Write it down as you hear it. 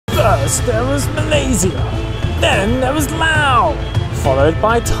First there was Malaysia, then there was Laos, followed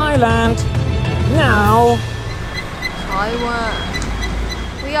by Thailand. Now Taiwan.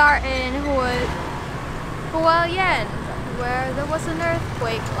 We are in Hualien, where there was an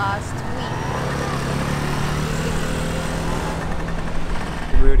earthquake last week.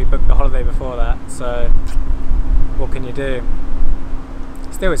 we already booked the holiday before that, so what can you do?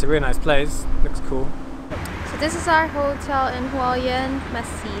 Still, it's a really nice place. Looks cool. So this is our hotel in Hualien,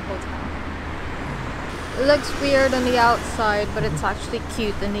 Messy Hotel. It looks weird on the outside, but it's actually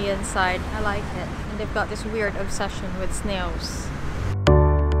cute on the inside. I like it. And they've got this weird obsession with snails.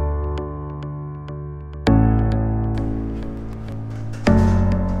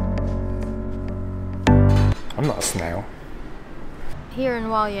 I'm not a snail. Here in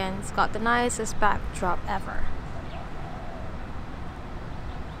Hualien, it's got the nicest backdrop ever.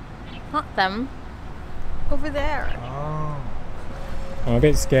 Not them. Over there. Oh. I'm a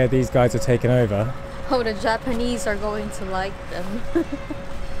bit scared these guys are taking over. Oh, the Japanese are going to like them.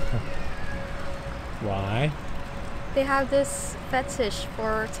 Why? They have this fetish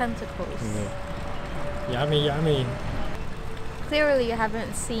for tentacles. Yummy, yummy. Clearly you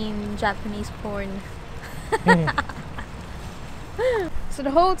haven't seen Japanese porn. So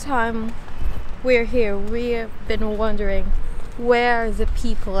the whole time we're here, we've been wondering where are the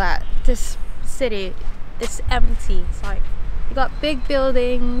people at. This city is empty. It's like they got big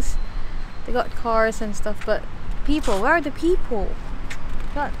buildings, they got cars and stuff, but people, where are the people?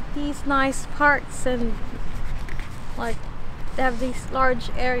 Got these nice parks and like they have these large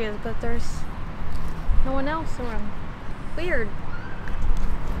areas, but there's no one else around. Weird.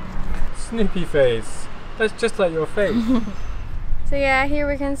 Snoopy face. That's just like your face. So yeah, here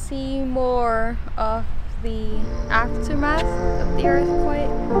we can see more of the aftermath of the earthquake.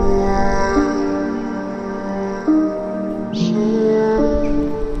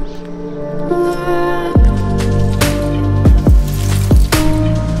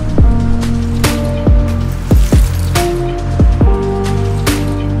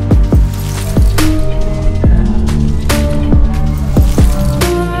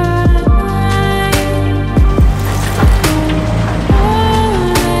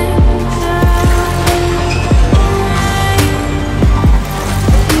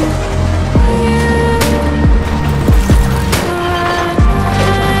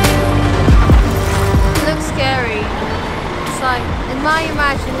 My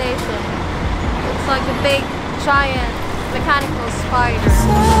imagination, it's like a big, giant, mechanical spider.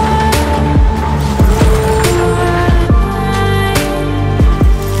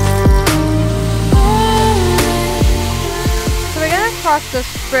 So we're gonna cross this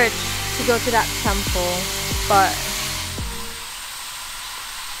bridge to go to that temple, but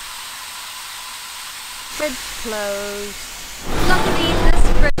bridge closed. Luckily, this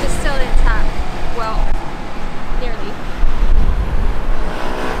bridge is still intact. Well, nearly.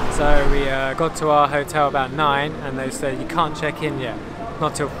 So we got to our hotel about 9 and they said you can't check in yet.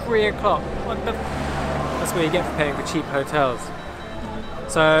 Not till 3 o'clock. What the That's what you get for paying for cheap hotels.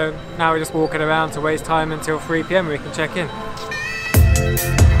 So now we're just walking around to waste time until 3 PM we can check in.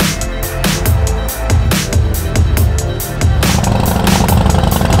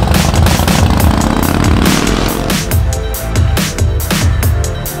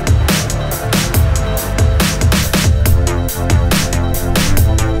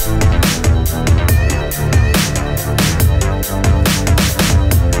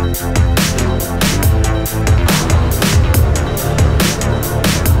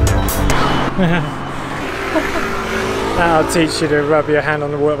 That'll teach you to rub your hand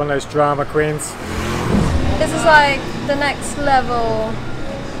on the wall, one of those drama queens. This is like the next level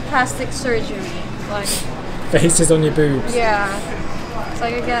plastic surgery. Like faces on your boobs. Yeah. So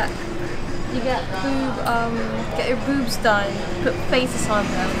you get your boobs done, put faces on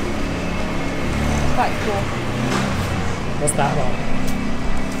them. Quite cool. What's that one?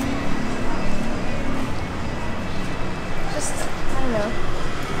 Just, I don't know.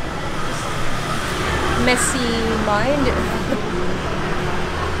 Messy mind.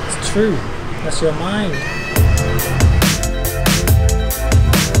 It's true. That's your mind.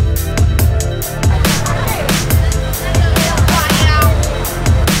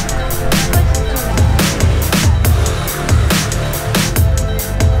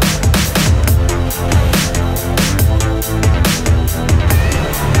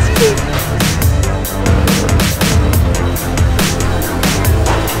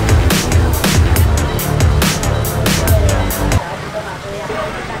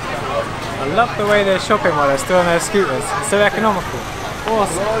 I love the way they're shopping while they're still on their scooters. It's so economical.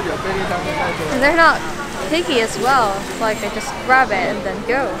 Awesome. And they're not picky as well. It's like I just grab it and then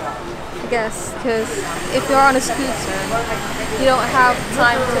go. I guess because if you're on a scooter, you don't have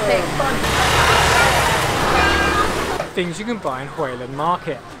time to pick. Things you can buy in Hualien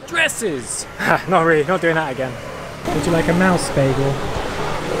market. Dresses! Not really, not doing that again. Would you like a mouse bagel?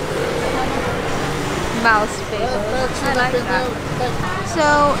 Mouse bagel. I like that.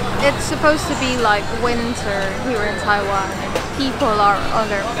 So it's supposed to be like winter here in Taiwan and people are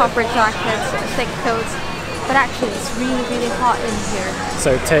under proper jackets and thick coats, but actually it's really, really hot in here.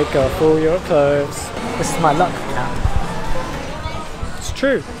 So take off all your clothes. This is my luck cap. It's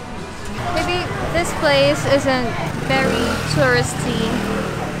true. Maybe this place isn't very touristy.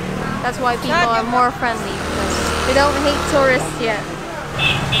 That's why people are more friendly because we don't hate tourists yet.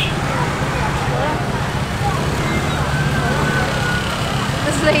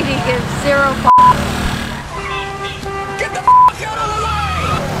 This lady gives 0 f***. Get the f*** out of the way!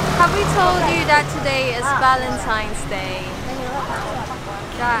 Have we told you that today is Valentine's Day?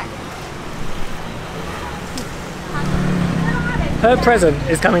 Jack. Her present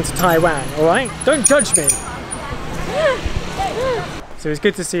is coming to Taiwan, alright? Don't judge me! So it's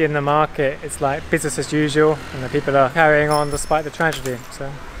good to see in the market, it's like business as usual and the people are carrying on despite the tragedy,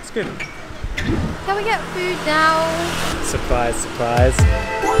 so it's good. Can we get food now? Surprise, surprise.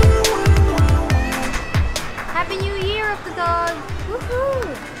 Happy New Year of the dog! Woohoo!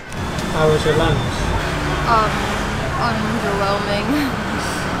 How was your lunch? Underwhelming.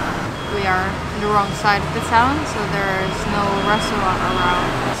 We are on the wrong side of the town, so there is no restaurant around.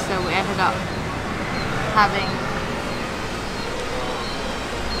 So we ended up having...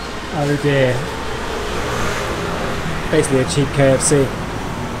 Oh dear. Basically a cheap KFC.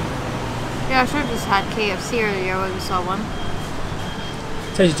 Yeah, I should have just had KFC earlier when we saw one.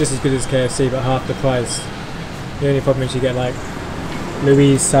 Tastes just as good as KFC, but half the price. The only problem is you get like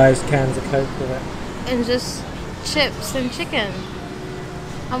Louise sized cans of Coke with it. And just chips and chicken.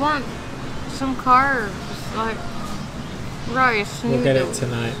 I want some carbs, like rice, We'll get it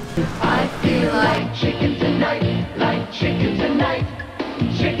tonight. I feel like chicken tonight, like chicken tonight,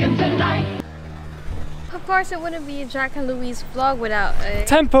 chicken tonight. Of course it wouldn't be a Jack and Louise vlog without a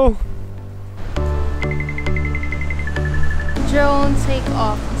Temple! drone take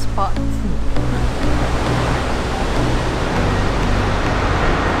off spot.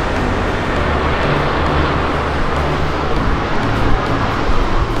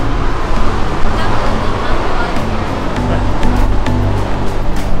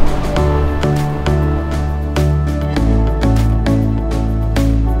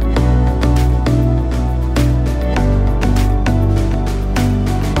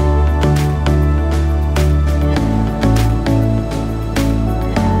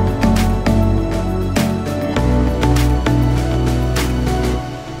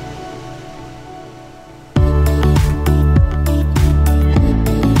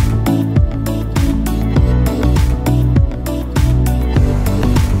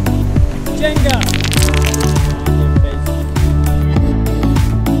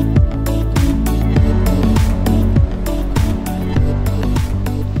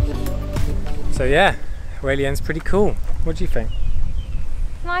 So yeah, Hualien's pretty cool. What do you think?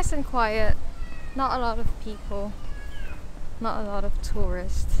 Nice and quiet, not a lot of people, not a lot of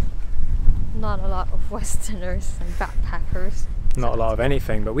tourists, not a lot of Westerners and backpackers. Not a lot of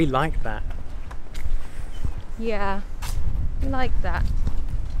anything, but we like that. Yeah, we like that.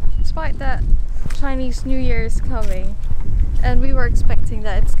 Despite that Chinese New Year is coming and we were expecting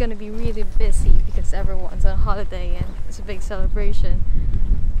that it's gonna be really busy because everyone's on holiday and it's a big celebration.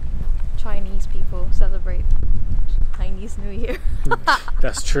 Chinese people celebrate Chinese New Year.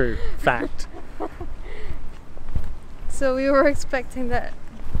 That's true. Fact. So we were expecting that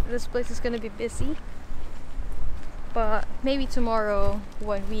this place is gonna be busy. But maybe tomorrow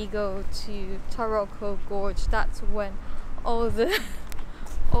when we go to Taroko Gorge, that's when all the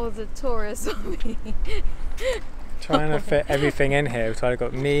tourists will be. Trying to fit everything in here. So I've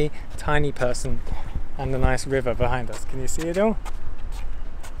got me, tiny person, and the nice river behind us. Can you see it all?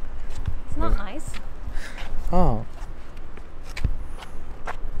 It's not nice. Oh.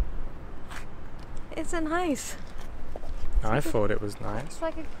 It's a nice. I thought it was nice. It's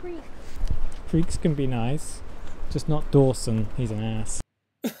like a creek. Creeks can be nice. Just not Dawson. He's an ass.